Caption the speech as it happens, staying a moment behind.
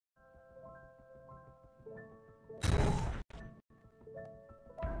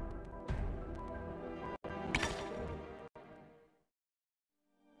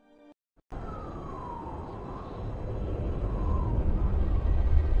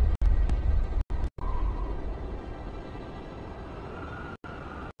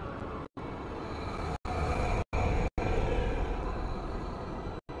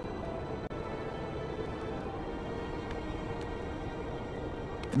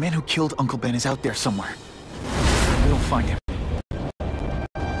The man who killed Uncle Ben is out there somewhere. We'll find him.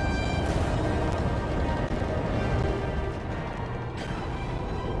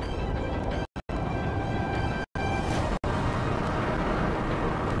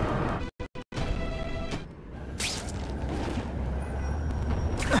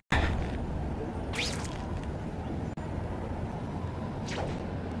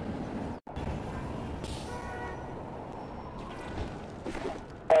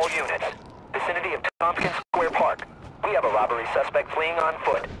 Suspect fleeing on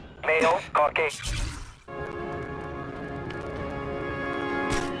foot. Male, Caucasian.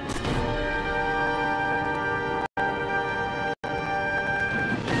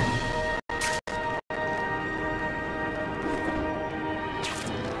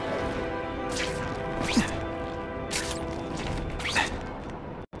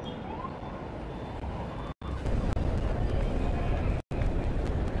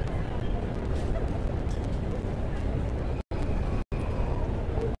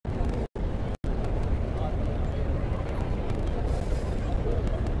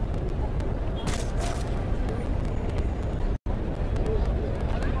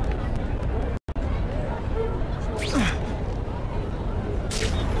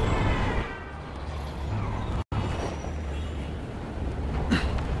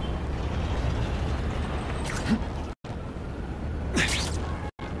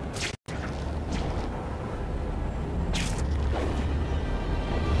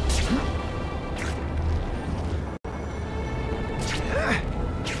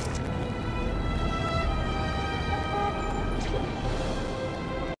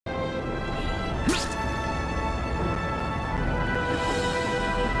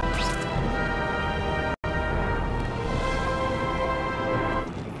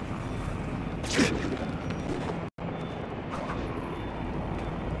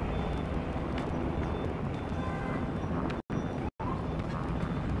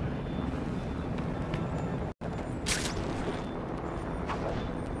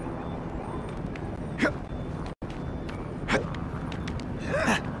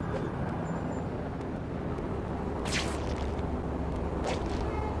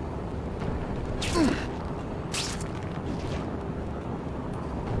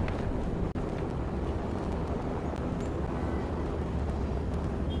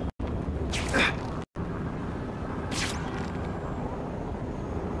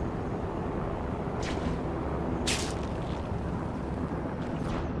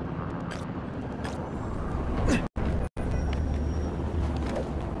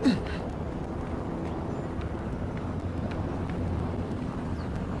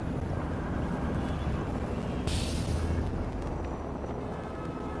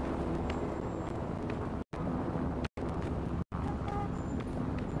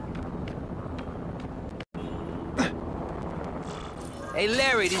 Hey,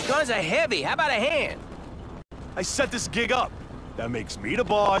 Larry, these guns are heavy. How about a hand? I set this gig up. That makes me the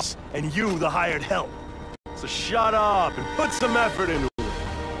boss, and you the hired help. So shut up and put some effort into it.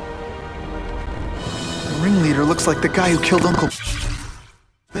 The ringleader looks like the guy who killed Uncle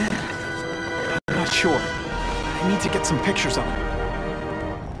Ben. I'm not sure. I need to get some pictures of him.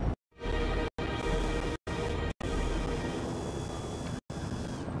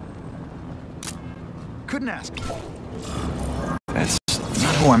 Couldn't ask. That's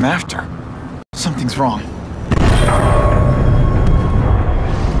not who I'm after. Something's wrong.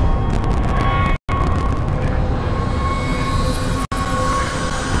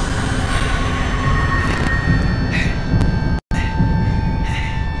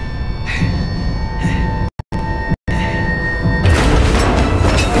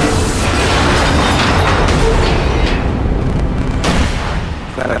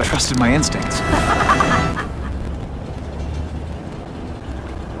 Glad I trusted my instincts.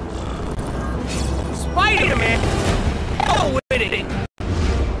 Spider-Man! Oh, with it!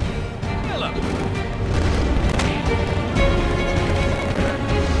 Hello.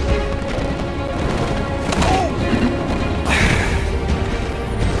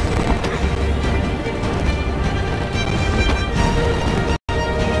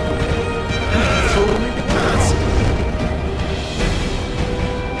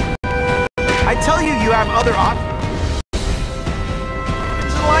 I tell you, you have other options.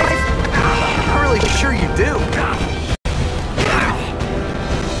 really sure you do.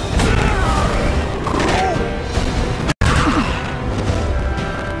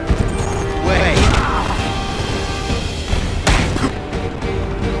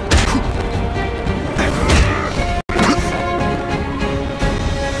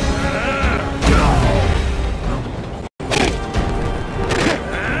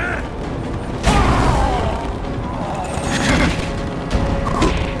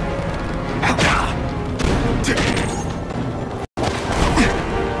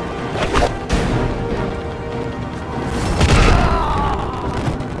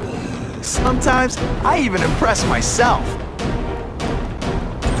 Sometimes, I even impress myself.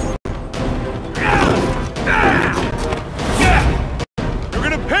 You're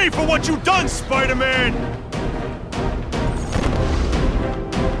gonna pay for what you've done, Spider-Man!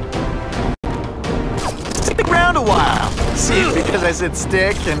 Stick around a while. See, because I said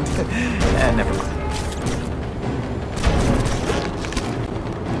stick and never mind.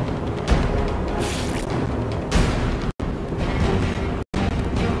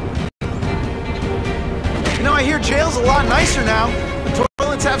 You know, I hear jail's a lot nicer now. The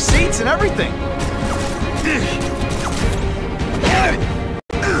toilets have seats and everything.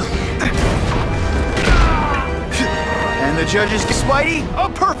 And the judges give Spidey a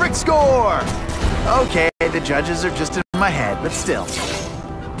perfect score! Okay, the judges are just in my head, but still.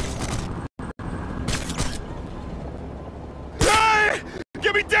 Hey!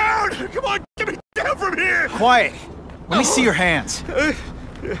 Get me down! Come on, get me down from here! Quiet. Let me see your hands.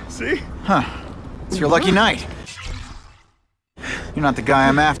 See? Huh. It's your lucky night. You're not the guy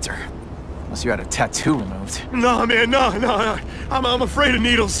I'm after. Unless you had a tattoo removed. No, man, no. I'm afraid of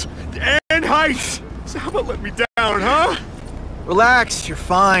needles. And heights. So how about let me down, huh? Relax, you're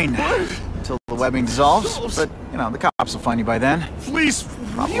fine. What? Until the webbing dissolves. But, you know, the cops will find you by then. Please,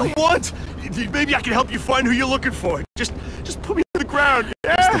 what do you want? Maybe I can help you find who you're looking for. Just put me to the ground,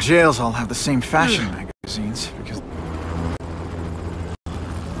 yeah? The jails all have the same fashion magazines, because...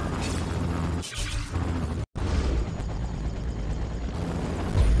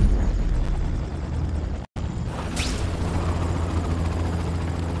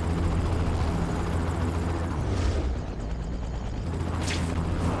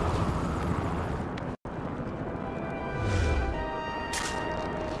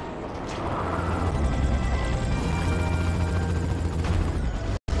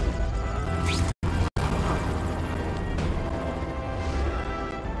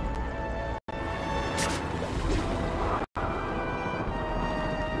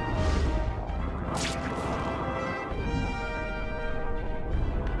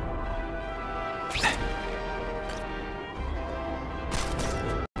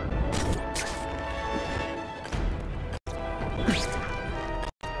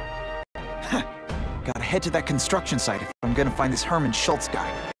 Gotta head to that construction site if I'm gonna find this Herman Schultz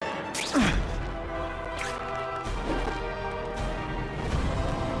guy.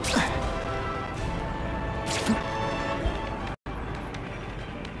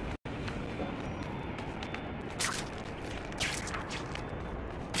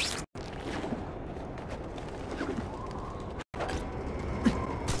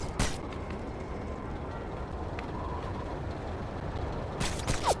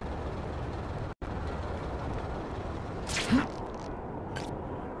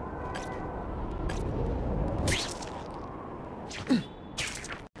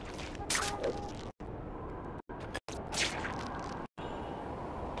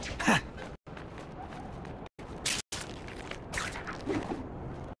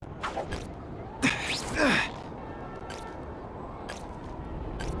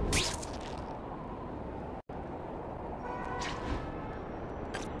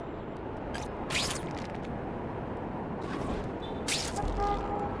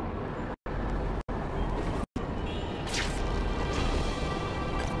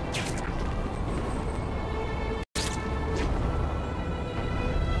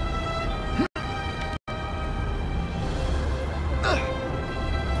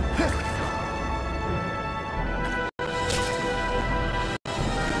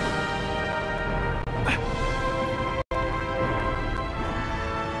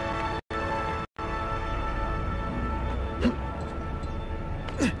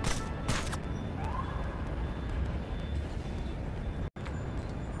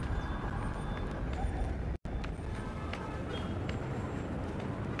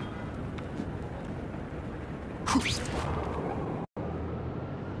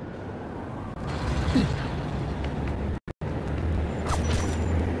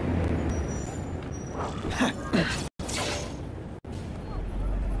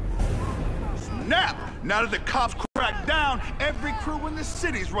 Now that the cops crack down, every crew in the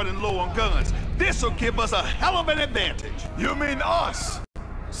city's running low on guns. This'll give us a hell of an advantage. You mean us?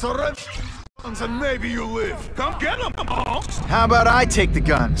 Surrender guns and maybe you live. Come get them, punks. How about I take the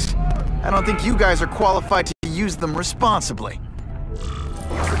guns? I don't think you guys are qualified to use them responsibly.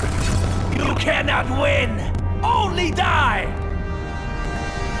 You cannot win! Only die!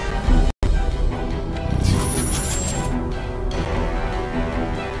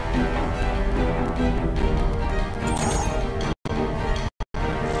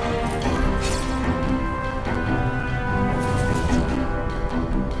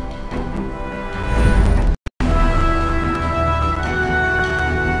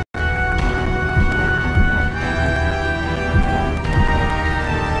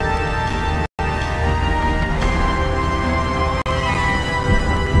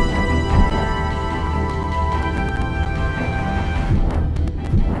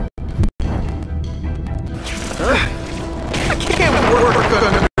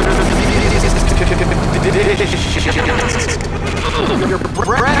 Your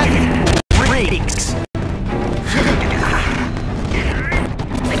breath reeks.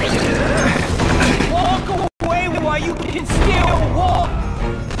 Walk away while you can still walk!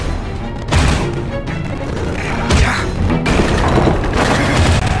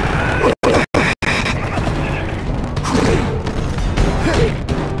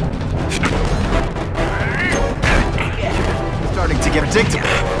 Starting to get predictable.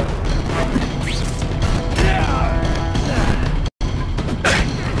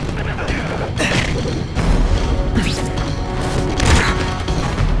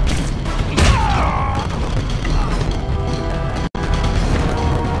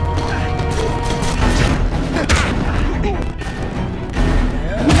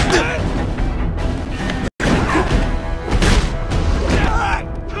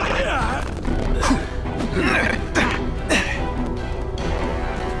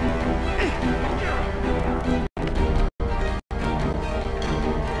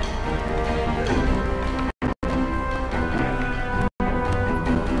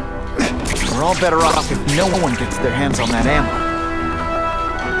 We're all better off if no one gets their hands on that ammo.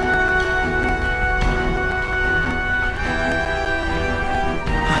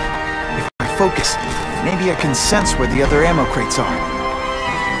 If I focus, maybe I can sense where the other ammo crates are.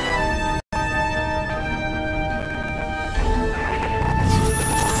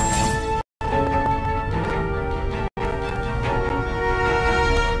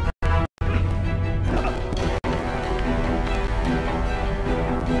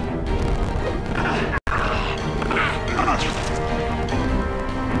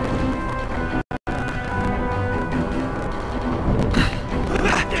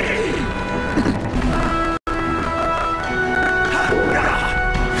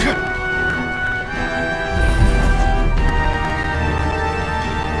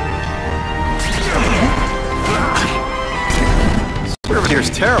 Here's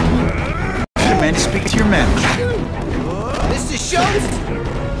terrible. Should have managed to speak to your manager. Mr. Schultz?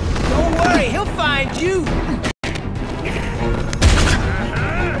 Don't worry, he'll find you!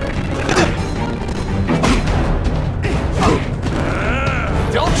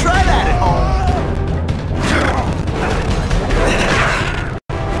 Don't try that at home.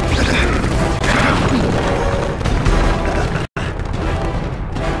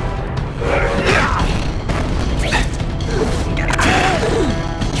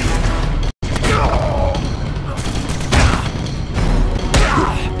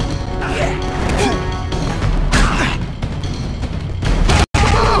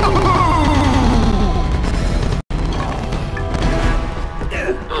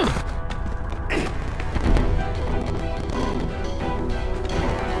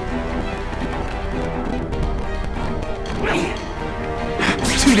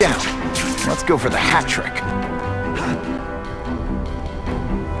 Two down. Let's go for the hat trick.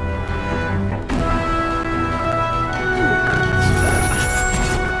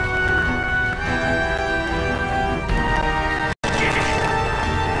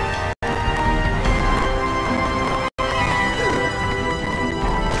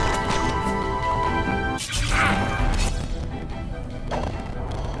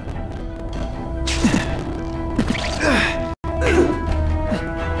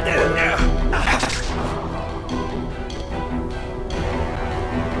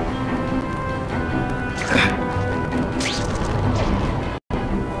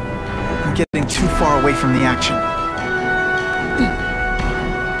 Getting too far away from the action.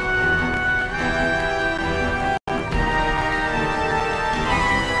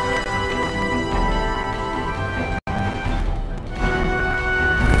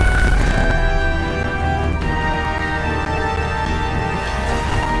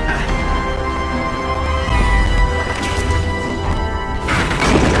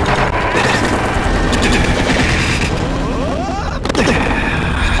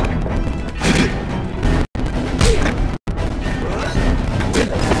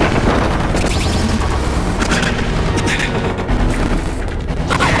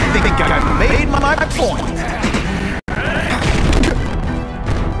 think I've made my point.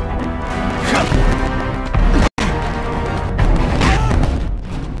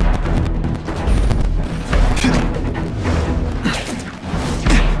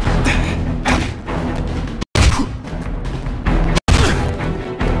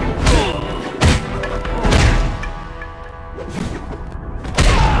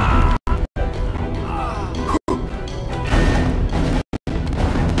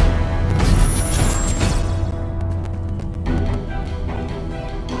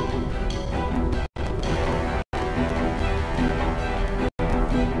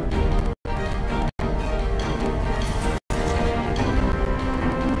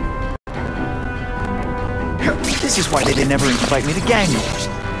 This is why they didn't ever invite me to gang wars.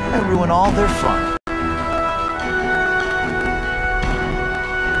 I ruin all their fun.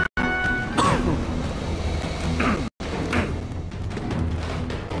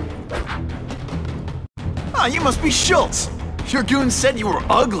 Ah, you must be Schultz. Your goon said you were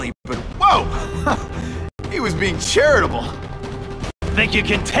ugly, but whoa! He was being charitable. Think you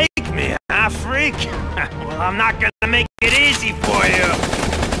can take me, huh, freak? Well, I'm not gonna make it easy for you.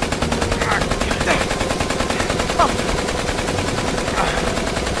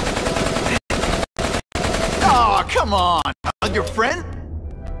 Oh, come on! Your friend?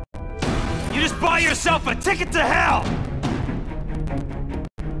 You just buy yourself a ticket to hell!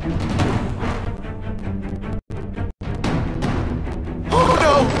 Oh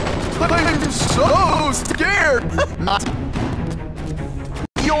no! I'm so scared! Not.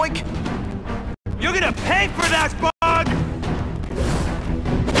 Yoink! You're gonna pay for that, bug!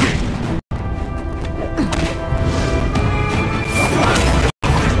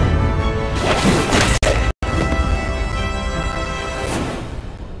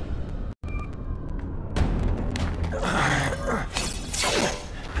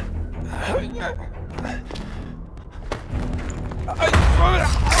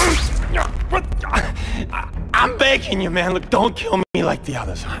 I'm begging you, man. Look, don't kill me like the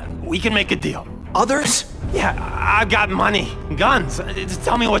others. We can make a deal. Others? Yeah, I've got money, guns. Just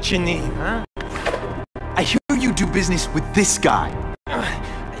tell me what you need, huh? I hear you do business with this guy.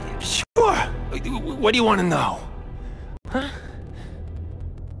 Sure. What do you want to know? Huh?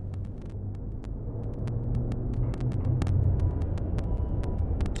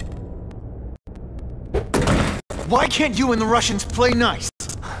 Why can't you and the Russians play nice?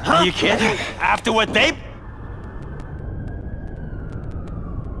 Huh? Are you kidding? After what they...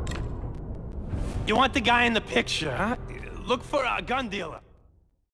 You want the guy in the picture, huh? Look for a gun dealer.